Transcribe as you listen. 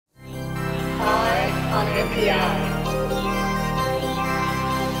MPI.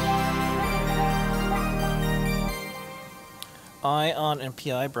 Eye on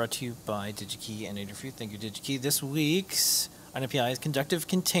MPI, brought to you by DigiKey and Adafruit. Thank you, DigiKey. This week's on MPI is conductive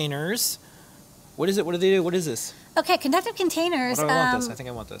containers. What is it? What do they do? What is this? Okay, conductive containers. Why do I want this? I think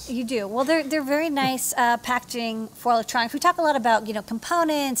I want this. You do. Well, they're very nice packaging for electronics. We talk a lot about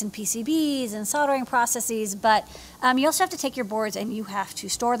components and PCBs and soldering processes, but you also have to take your boards and you have to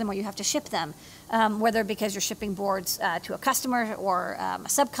store them or you have to ship them, whether because you're shipping boards to a customer or a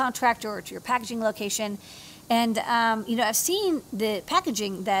subcontractor or to your packaging location. And I've seen the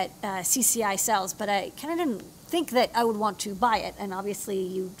packaging that CCI sells, but I kind of didn't think that I would want to buy it. And obviously,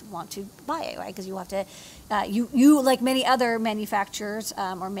 you want to buy it, right? Because you have to, you like many other manufacturers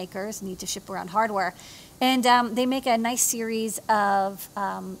or makers, need to ship around hardware. And they make a nice series of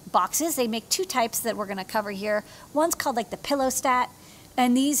boxes. They make two types that we're going to cover here. One's called like the PillowStat,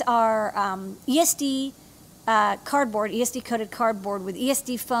 and these are ESD. Cardboard, ESD coated cardboard with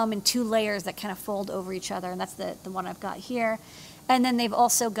ESD foam in two layers that kind of fold over each other, and that's the one I've got here. And then they've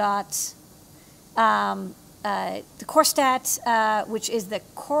also got the CoreStat, which is the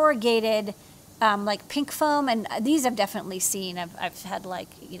corrugated like pink foam, and these I've definitely seen. I've had like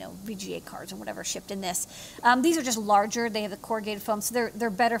VGA cards or whatever shipped in this. These are just larger. They have the corrugated foam, so they're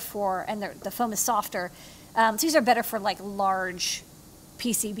better for, and the foam is softer. So these are better for like large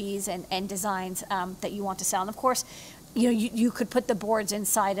PCBs and designs that you want to sell. And of course, you could put the boards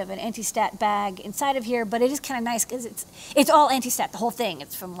inside of an anti-stat bag inside of here, but it is kind of nice because it's all anti-stat, the whole thing.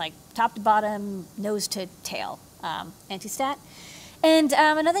 It's from like top to bottom, nose to tail anti-stat. And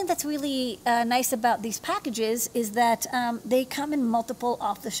another thing that's really nice about these packages is that they come in multiple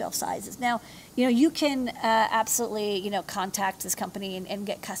off-the-shelf sizes. Now, you can absolutely, contact this company and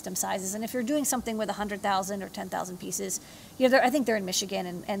get custom sizes. And if you're doing something with 100,000 or 10,000 pieces, I think they're in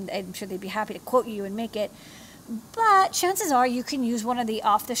Michigan, and I'm sure they'd be happy to quote you and make it. But chances are you can use one of the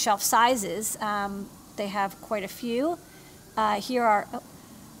off-the-shelf sizes. They have quite a few. Here are,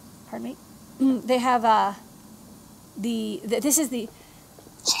 pardon me. They have this is the.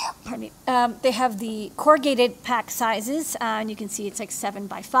 Pardon me. They have the corrugated pack sizes, and you can see it's like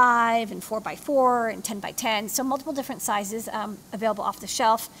 7x5 and 4x4 and 10x10. So multiple different sizes available off the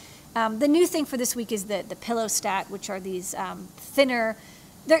shelf. The new thing for this week is the PillowStat, which are these thinner.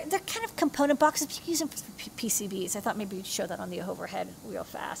 They're kind of component boxes. But you can use them for PCBs. I thought maybe you'd show that on the overhead real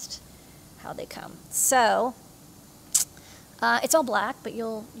fast, how they come. So it's all black, but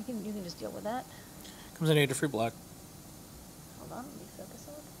you can just deal with that. Comes in Adafruit black. Hold on, let me focus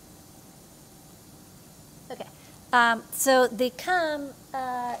on. Okay, so they come,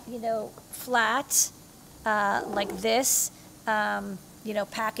 flat, like this,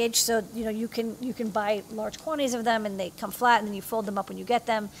 package. So you can buy large quantities of them, and they come flat, and then you fold them up when you get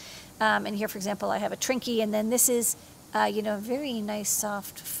them. And here, for example, I have a Trinky, and then this is, very nice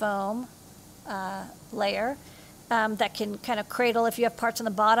soft foam layer that can kind of cradle. If you have parts on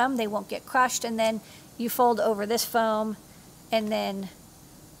the bottom, they won't get crushed, and then you fold over this foam. And then,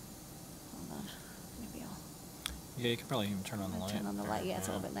 hold on, maybe Yeah, you can probably even turn on the light. Turn on the light, yeah, it's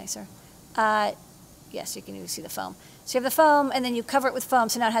a little bit nicer. Yes, you can even see the foam. So you have the foam, and then you cover it with foam,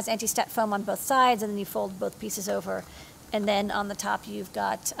 so now it has anti-stat foam on both sides, and then you fold both pieces over. And then on the top, you've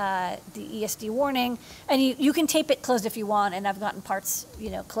got the ESD warning, and you can tape it closed if you want, and I've gotten parts,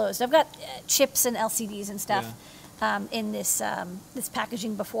 closed. I've got chips and LCDs and stuff. Yeah. In this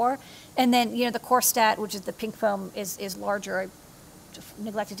packaging before. And then, the CoreStat, which is the pink foam, is larger. I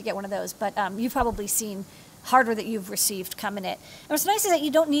neglected to get one of those. But you've probably seen hardware that you've received come in it. And what's nice is that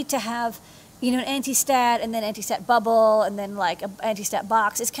you don't need to have, an anti-stat and then anti-stat bubble and then like an anti-stat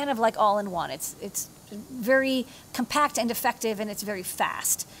box. It's kind of like all in one. It's very compact and effective, and it's very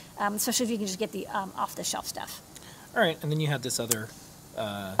fast, especially if you can just get the off-the-shelf stuff. All right, and then you have this other...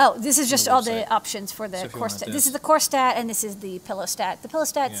 this is just all the options for the CoreStat. This is the CoreStat, and this is the PillowStat. The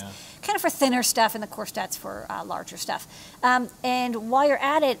PillowStat's kind of for thinner stuff, and the CoreStat's for larger stuff. And while you're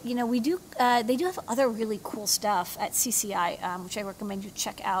at it, they do have other really cool stuff at CCI, which I recommend you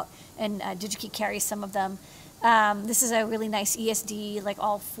check out. And DigiKey carries some of them. This is a really nice ESD, like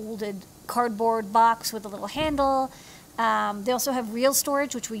all folded cardboard box with a little handle. They also have reel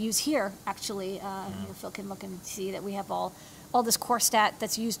storage, which we use here, actually. Phil can look and see that we have all this CoreStat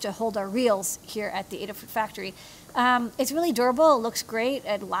that's used to hold our reels here at the Adafruit factory. It's really durable. It looks great.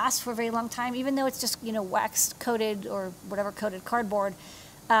 It lasts for a very long time, even though it's just wax coated or whatever coated cardboard.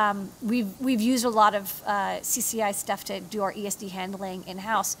 We've used a lot of CCI stuff to do our ESD handling in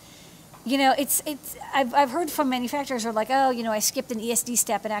house. I've heard from manufacturers who are like, oh, I skipped an ESD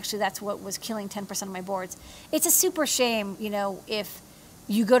step, and actually that's what was killing 10% of my boards. It's a super shame, if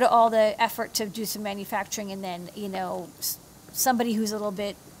you go to all the effort to do some manufacturing, and then, somebody who's a little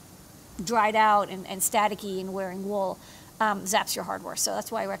bit dried out and staticky and wearing wool zaps your hardware. So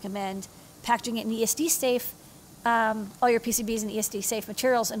that's why I recommend packaging it in ESD safe, all your PCBs in ESD safe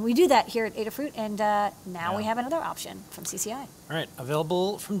materials. And we do that here at Adafruit, and now we have another option from CCI. All right,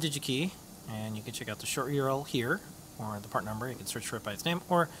 available from DigiKey, and you can check out the short URL here, or the part number. You can search for it by its name,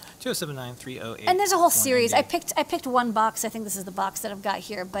 or 2079308. And there's a whole series. I picked one box. I think this is the box that I've got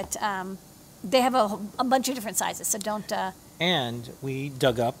here, but they have a bunch of different sizes, so don't... And we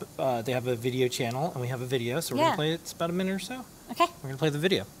dug up, they have a video channel, and we have a video, so we're going to play it. It's about a minute or so. Okay. We're going to play the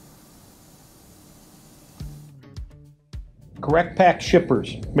video. Correct Pack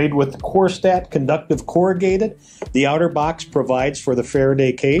shippers, made with Corstat conductive corrugated. The outer box provides for the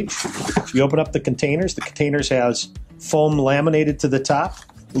Faraday cage. You open up the containers has foam laminated to the top,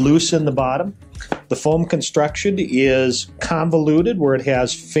 loose in the bottom. The foam construction is convoluted, where it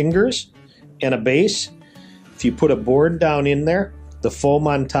has fingers and a base. If you put a board down in there, the foam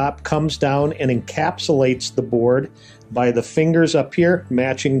on top comes down and encapsulates the board by the fingers up here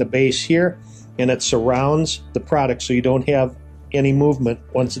matching the base here, and it surrounds the product so you don't have any movement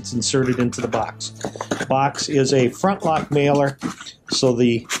once it's inserted into the box. The box is a front lock mailer, so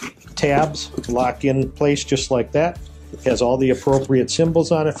the tabs lock in place just like that. It has all the appropriate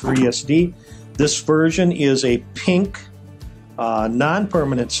symbols on it for ESD. This version is a pink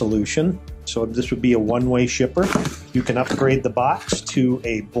non-permanent solution, so this would be a one-way shipper. You can upgrade the box to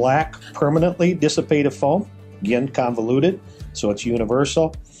a black permanently dissipative foam, again convoluted, so it's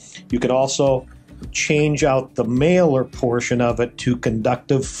universal. You could also change out the mailer portion of it to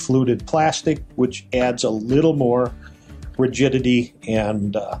conductive fluted plastic, which adds a little more rigidity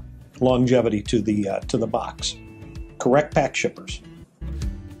and longevity to the box. Correct Pack shippers.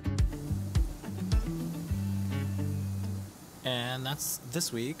 And that's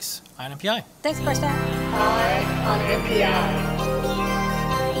this week's INPI. Thanks, Corstat. INPI.